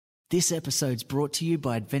This episode's brought to you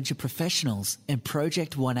by Adventure Professionals and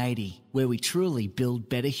Project 180, where we truly build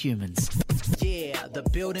better humans. Yeah, the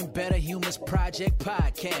Building Better Humans Project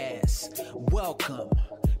podcast. Welcome.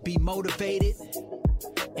 Be motivated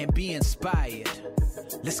and be inspired.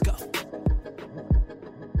 Let's go.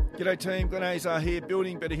 G'day team, Glenn Azar here,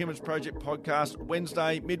 Building Better Humans Project podcast,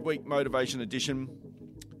 Wednesday, midweek motivation edition.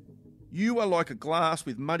 You are like a glass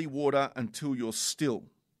with muddy water until you're still.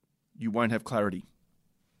 You won't have clarity.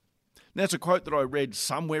 Now, it's a quote that I read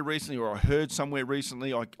somewhere recently or I heard somewhere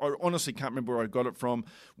recently. I honestly can't remember where I got it from.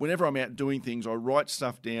 Whenever I'm out doing things, I write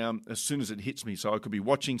stuff down as soon as it hits me. So I could be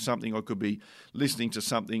watching something, I could be listening to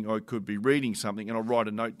something, I could be reading something, and I'll write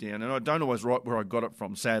a note down. And I don't always write where I got it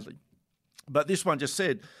from, sadly. But this one just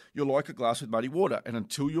said, you're like a glass with muddy water, and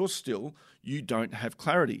until you're still, you don't have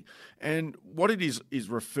clarity. And what it is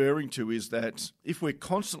referring to is that if we're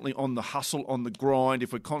constantly on the hustle, on the grind,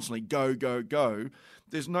 if we're constantly go,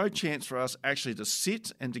 there's no chance for us actually to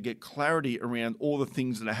sit and to get clarity around all the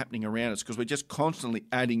things that are happening around us because we're just constantly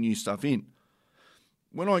adding new stuff in.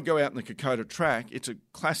 When I go out in the Kokoda track, it's a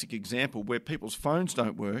classic example where people's phones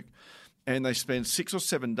don't work, and they spend 6 or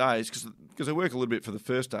 7 days, because they work a little bit for the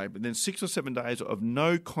first day, but then 6 or 7 days of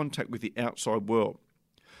no contact with the outside world.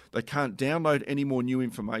 They can't download any more new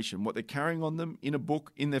information. What they're carrying on them, in a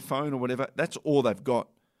book, in their phone or whatever, that's all they've got.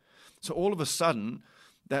 So all of a sudden,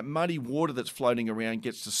 that muddy water that's floating around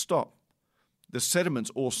gets to stop. The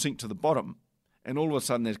sediments all sink to the bottom, and all of a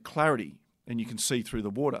sudden there's clarity, and you can see through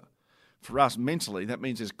the water. For us, mentally, that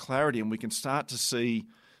means there's clarity, and we can start to see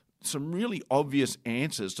some really obvious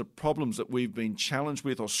answers to problems that we've been challenged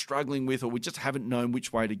with or struggling with, or we just haven't known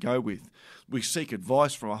which way to go with. We seek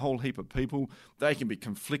advice from a whole heap of people. They can be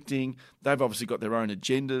conflicting. They've obviously got their own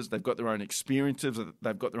agendas. They've got their own experiences.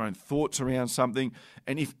 They've got their own thoughts around something.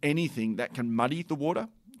 And if anything, that can muddy the water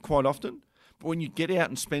quite often. But when you get out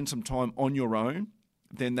and spend some time on your own,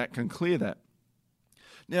 then that can clear that.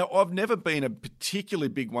 Now, I've never been a particularly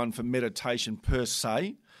big one for meditation per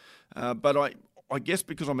se, but I guess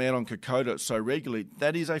because I'm out on Kokoda so regularly,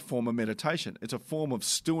 that is a form of meditation. It's a form of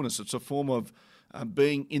stillness. It's a form of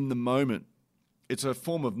being in the moment. It's a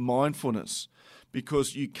form of mindfulness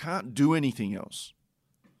because you can't do anything else.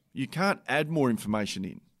 You can't add more information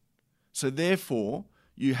in. So therefore,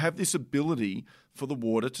 you have this ability for the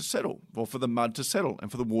water to settle, or for the mud to settle,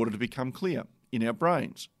 and for the water to become clear in our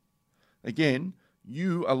brains. Again,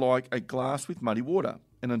 you are like a glass with muddy water,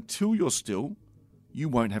 and until you're still, you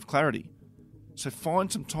won't have clarity. So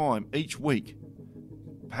find some time each week,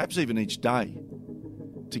 perhaps even each day,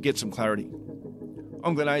 to get some clarity.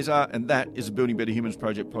 I'm Glenn Azar, and that is the Building Better Humans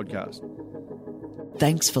Project podcast.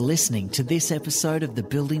 Thanks for listening to this episode of the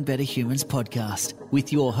Building Better Humans podcast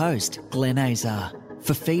with your host, Glenn Azar.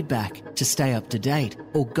 For feedback, to stay up to date,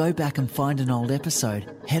 or go back and find an old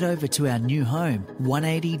episode, head over to our new home,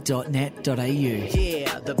 180.net.au.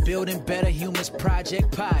 Yeah, the Building Better Humans Project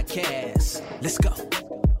podcast. Let's go.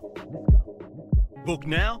 Book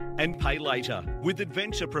now and pay later with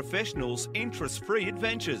Adventure Professionals interest-free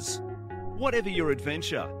adventures. Whatever your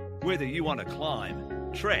adventure, whether you want to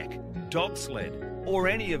climb, trek, dog sled, or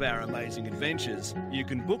any of our amazing adventures, you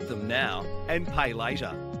can book them now and pay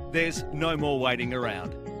later. There's no more waiting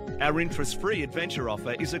around. Our interest-free adventure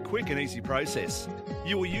offer is a quick and easy process.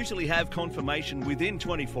 You will usually have confirmation within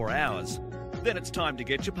 24 hours. Then it's time to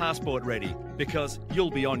get your passport ready because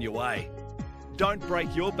you'll be on your way. Don't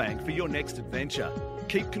break your bank for your next adventure.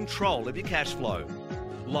 Keep control of your cash flow.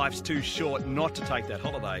 Life's too short not to take that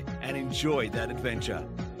holiday and enjoy that adventure.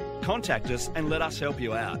 Contact us and let us help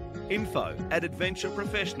you out.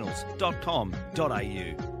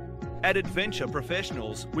 info@adventureprofessionals.com.au. At Adventure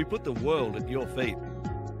Professionals, we put the world at your feet.